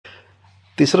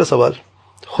تیسرا سوال،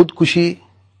 خودکشی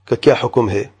کا کیا حکم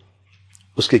ہے،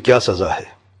 اس کی کیا سزا ہے،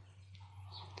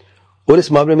 اور اس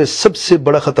معاملے میں سب سے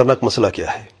بڑا خطرناک مسئلہ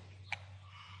کیا ہے؟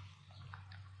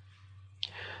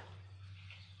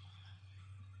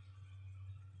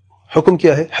 حکم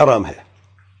کیا ہے؟ حرام ہے،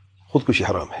 خودکشی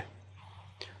حرام ہے۔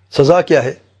 سزا کیا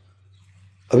ہے؟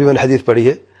 ابھی میں نے حدیث پڑھی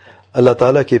ہے، اللہ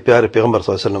تعالیٰ کے پیارے پیغمبر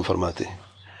صلی اللہ علیہ وسلم فرماتے ہیں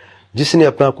جس نے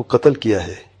اپنے آپ کو قتل کیا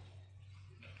ہے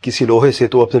کسی لوہے سے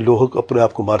تو اپنے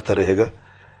آپ کو مارتا رہے گا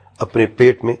اپنے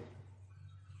پیٹ میں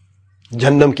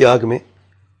جہنم کی آگ میں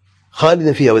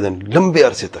خالدین فیہا ابداً، لمبے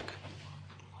عرصے تک۔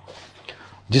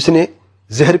 جس نے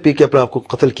زہر پی کے اپنے آپ کو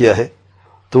قتل کیا ہے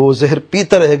تو وہ زہر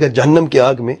پیتا رہے گا جہنم کی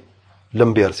آگ میں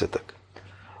لمبے عرصے تک۔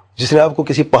 جس نے آپ کو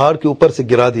کسی پہاڑ کے اوپر سے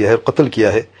گرا دیا ہے اور قتل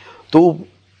کیا ہے تو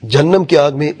جہنم کی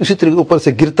آگ میں اسی طریقے اوپر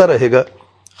سے گرتا رہے گا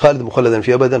خالد مخلدن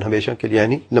فی ابداً، ہمیشہ کے لیے،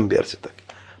 یعنی لمبے عرصے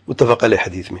تک۔ متفق علیہ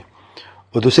حدیث میں۔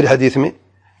 اور دوسری حدیث میں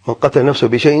من قتل نفسه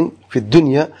بشيء في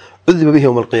الدنيا عذب به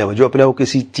يوم القيامة، جو اپنے آپ کو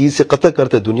کسی چیز سے قتل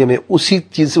کرتا ہے دنیا میں اسی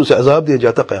چیز سے اسے عذاب دیا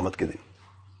جاتا قیامت کے دن۔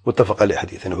 متفق علیہ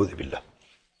حدیث، نعوذ باللہ۔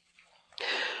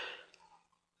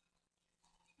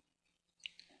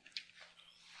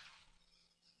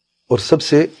 اور سب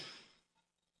سے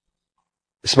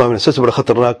اس معاملے میں سب سے بڑا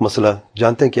خطرناک مسئلہ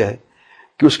جانتے ہیں کیا ہے؟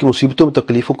 کہ اس کی مصیبتوں میں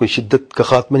تکلیفوں کی شدت کا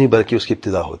خاتمہ نہیں بلکہ اس کی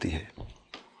ابتدا ہوتی ہے۔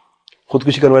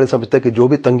 خودکشی کرنے والے سمجھتا ہے کہ جو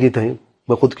بھی تنگی تھے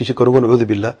میں خودکشی کروں گا نعوذ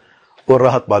باللہ اور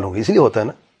راحت پالوں گا، اس لیے ہوتا ہے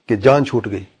نا کہ جان چھوٹ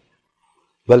گئی،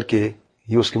 بلکہ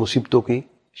یہ اس کی مصیبتوں کی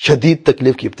شدید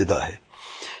تکلیف کی ابتدا ہے۔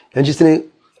 یعنی جس نے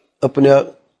اپنے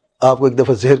آپ کو ایک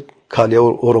دفعہ زہر کھا لیا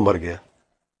اور مر گیا،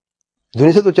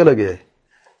 دنیا سے تو چلا گیا ہے۔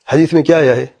 حدیث میں کیا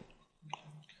آیا ہے؟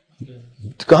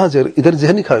 کہاں زہر؟ ادھر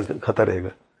زہر نہیں کھاتا رہے گا،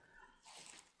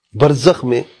 برزخ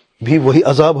میں بھی وہی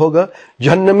عذاب ہوگا،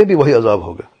 جہنم میں بھی وہی عذاب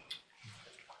ہوگا۔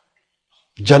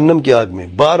 جہنم کی آگ میں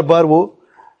بار بار وہ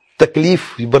تکلیف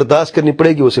برداشت کرنی پڑے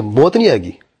گی، اسے موت نہیں آئے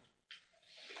گی،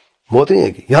 موت نہیں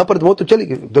آئے گی۔ یہاں پر موت تو چلے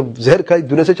گی، جب زہر کھائی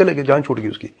دنیا سے چلے گی، جان چھوٹ گئی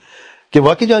اس کی، کہ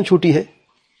واقعی جان چھوٹی ہے۔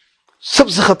 سب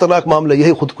سے خطرناک معاملہ یہ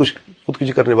ہے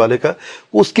خودکشی کرنے والے کا،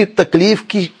 اس کی تکلیف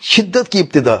کی شدت کی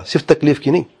ابتدا، صرف تکلیف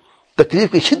کی نہیں،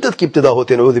 تکلیف کی شدت کی ابتدا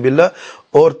ہوتی ہے نعوذ باللہ،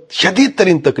 اور شدید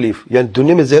ترین تکلیف، یعنی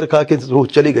دنیا میں زہر کھا کے روح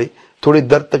چلی گئی، تھوڑی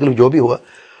درد تکلیف جو بھی ہوا،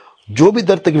 جو بھی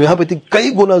درد تکلیف یہاں پہ تھی کئی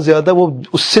گنا زیادہ وہ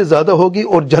اس سے زیادہ ہوگی،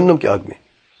 اور جہنم کی آگ میں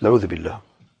نعوذ باللہ۔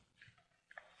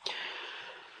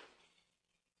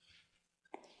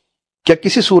 کیا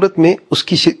کسی صورت میں اس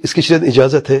کی شریعت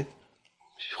اجازت ہے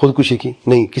خودکشی کی؟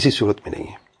 نہیں، کسی صورت میں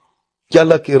نہیں ہے۔ کیا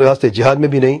اللہ کے راستے جہاد میں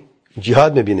بھی نہیں، جہاد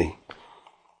میں بھی نہیں۔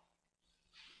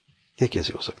 یہ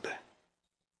کیسے ہو سکتا ہے؟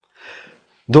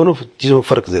 دونوں چیزوں میں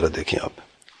فرق ذرا دیکھیں آپ۔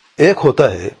 ایک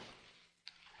ہوتا ہے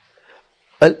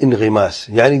الانغماس،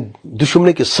 یعنی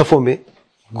دشمن کے صفوں میں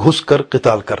گھس کر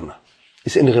قتال کرنا،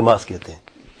 اسے انغماس کہتے ہیں،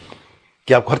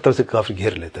 کہ آپ کو ہر طرح سے کافر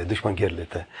گھیر لیتا ہے، دشمن گھیر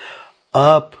لیتا ہے،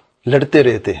 آپ لڑتے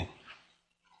رہتے ہیں،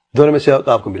 دونوں میں سے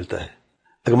آپ کو ملتا ہے۔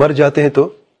 اگر مر جاتے ہیں تو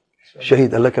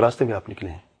شہید، اللہ کے راستے میں آپ نکلے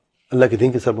ہیں، اللہ کے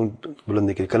دین کے سر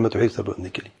بلندی کے لیے، کلمہ توحید سر بلندی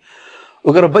کے لیے۔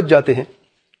 اگر آپ بچ جاتے ہیں،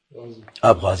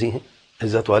 آپ غازی ہیں،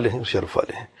 عزت والے ہیں اور شرف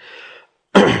والے ہیں۔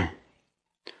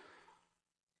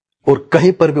 اور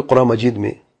کہیں پر بھی قرآن مجید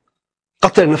میں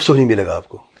قتل نفس نہیں ملے گا آپ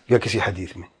کو، یا کسی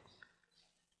حدیث میں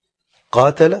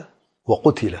قاتل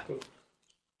وقتل،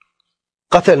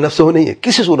 قتل نفس نہیں ہے،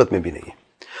 کسی صورت میں بھی نہیں ہے۔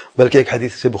 بلکہ ایک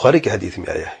حدیث سے بخاری کی حدیث میں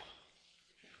آیا ہے،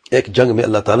 ایک جنگ میں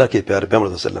اللہ تعالیٰ کے پیارے پیغمبر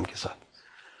صلی اللہ علیہ وسلم کے ساتھ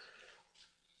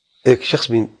ایک شخص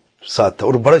بھی ساتھ تھا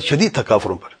اور بڑا شدید تھا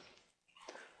کافروں پر۔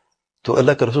 تو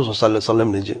اللہ کے رسول صلی اللہ علیہ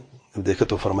وسلم نے جب دیکھا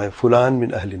تو فرمایا فلان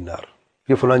من اہل النار،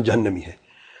 یہ فلان جہنمی ہے۔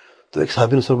 تو ایک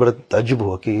صحابی نے بڑا تعجب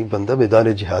ہوا کہ بندہ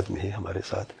میدان جہاد میں ہے ہمارے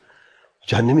ساتھ،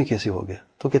 جہنمی کیسے ہو گیا؟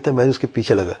 تو کہتا ہے میں اس کے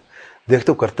پیچھے لگا،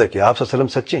 دیکھتا ہوں کرتا ہے کہ آپ صلی اللہ علیہ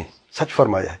وسلم سچے ہیں، سچ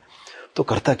فرمایا ہے، تو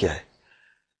کرتا کیا ہے؟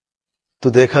 تو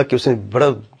دیکھا کہ اس نے بڑا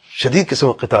شدید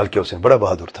قسم کا قتال کیا، اس نے بڑا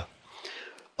بہادر تھا۔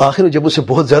 آخر میں جب اسے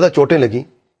بہت زیادہ چوٹیں لگیں،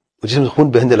 جسم سے خون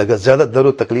بہنے لگا، زیادہ درد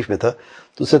و تکلیف میں تھا،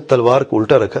 تو اس نے تلوار کو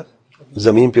الٹا رکھا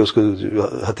زمین پہ، اس کو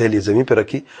ہتھیلی زمین پہ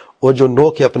رکھی، اور جو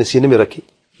نوک ہے اپنے سینے میں رکھی،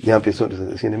 یہاں پہ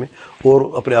سینے میں، اور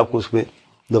اپنے آپ کو اس میں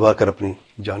دبا کر اپنی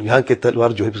جان، یہاں کے تلوار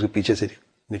جو ہے اس کے پیچھے سے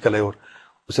نکل آئے اور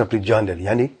اس نے اپنی جان لے لی۔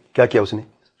 یعنی کیا کیا اس نے؟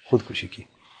 خودکشی کی۔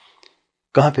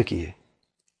 کہاں پہ کی ہے؟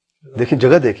 دیکھیں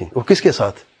جگہ دیکھیں، اور کس کے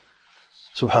ساتھ؟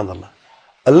 سبحان اللہ،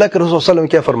 اللہ کے رسول صلی اللہ علیہ وسلم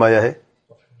کیا فرمایا ہے؟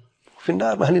 فی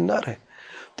النار، اہل النار ہے۔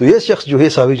 تو یہ شخص جو ہے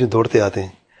صحابی جو دوڑتے آتے ہیں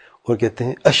اور کہتے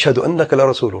ہیں اشہد انک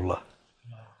لرسول اللہ،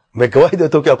 میں گواہی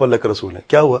دیتا ہوں کہ آپ اللہ کے رسول ہیں۔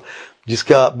 کیا ہوا؟ جس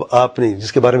کا آپ نے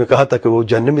جس کے بارے میں کہا تھا کہ وہ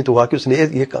جہنمی، تو واقعی اس نے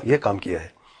یہ کام کیا ہے۔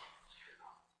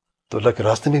 تو اللہ کے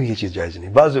راستے میں بھی یہ چیز جائز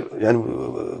نہیں۔ بعض یعنی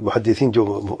محدثین جو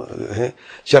ہیں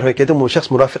شرح میں کہتے ہیں وہ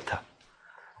شخص منافق تھا،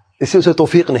 اس سے اسے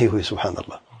توفیق نہیں ہوئی، سبحان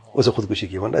اللہ۔ اسے خودکشی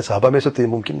کی، ورنہ صحابہ میں سے تو یہ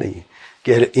ممکن نہیں ہے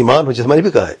کہ اہل ایمان ہو. جیسے میں نے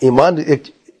بھی کہا ہے ایمان ایک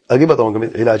آگے بتاؤں گا میں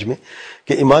علاج میں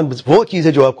کہ ایمان وہ چیز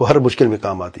ہے جو آپ کو ہر مشکل میں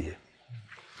کام آتی ہے.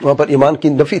 وہاں پر ایمان کی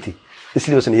نفی تھی، اس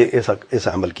لیے اس نے یہ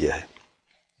ایسا عمل کیا ہے.